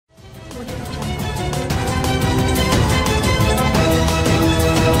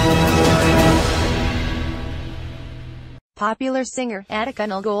Popular singer,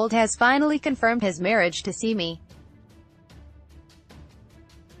 Adekunle Gold has finally confirmed his marriage to Simi.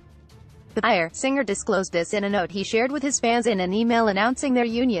 The singer disclosed this in a note he shared with his fans in an email announcing their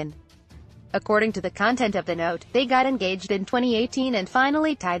union. According to the content of the note, they got engaged in 2018 and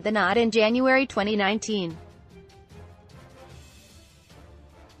finally tied the knot in January 2019.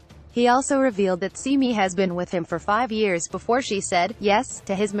 He also revealed that Simi has been with him for 5 years before she said yes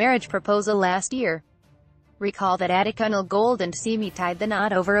to his marriage proposal last year. Recall that Adekunle Gold and Simi tied the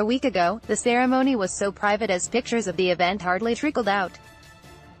knot over a week ago. The ceremony was so private as pictures of the event hardly trickled out.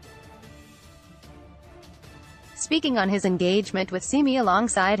 Speaking on his engagement with Simi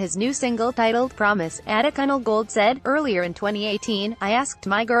alongside his new single titled Promise, Adekunle Gold said, "Earlier in 2018, I asked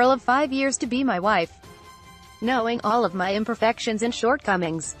my girl of 5 years to be my wife. Knowing all of my imperfections and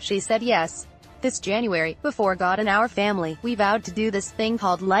shortcomings, she said yes. This January, before God and our family, we vowed to do this thing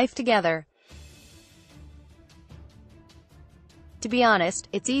called life together. To be honest,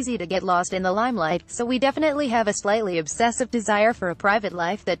 it's easy to get lost in the limelight, so we definitely have a slightly obsessive desire for a private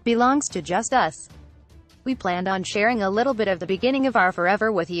life that belongs to just us. We planned on sharing a little bit of the beginning of our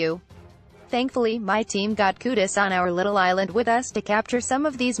forever with you. Thankfully, my team got kudos on our little island with us to capture some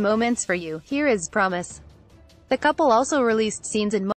of these moments for you. Here is Promise." The couple also released scenes in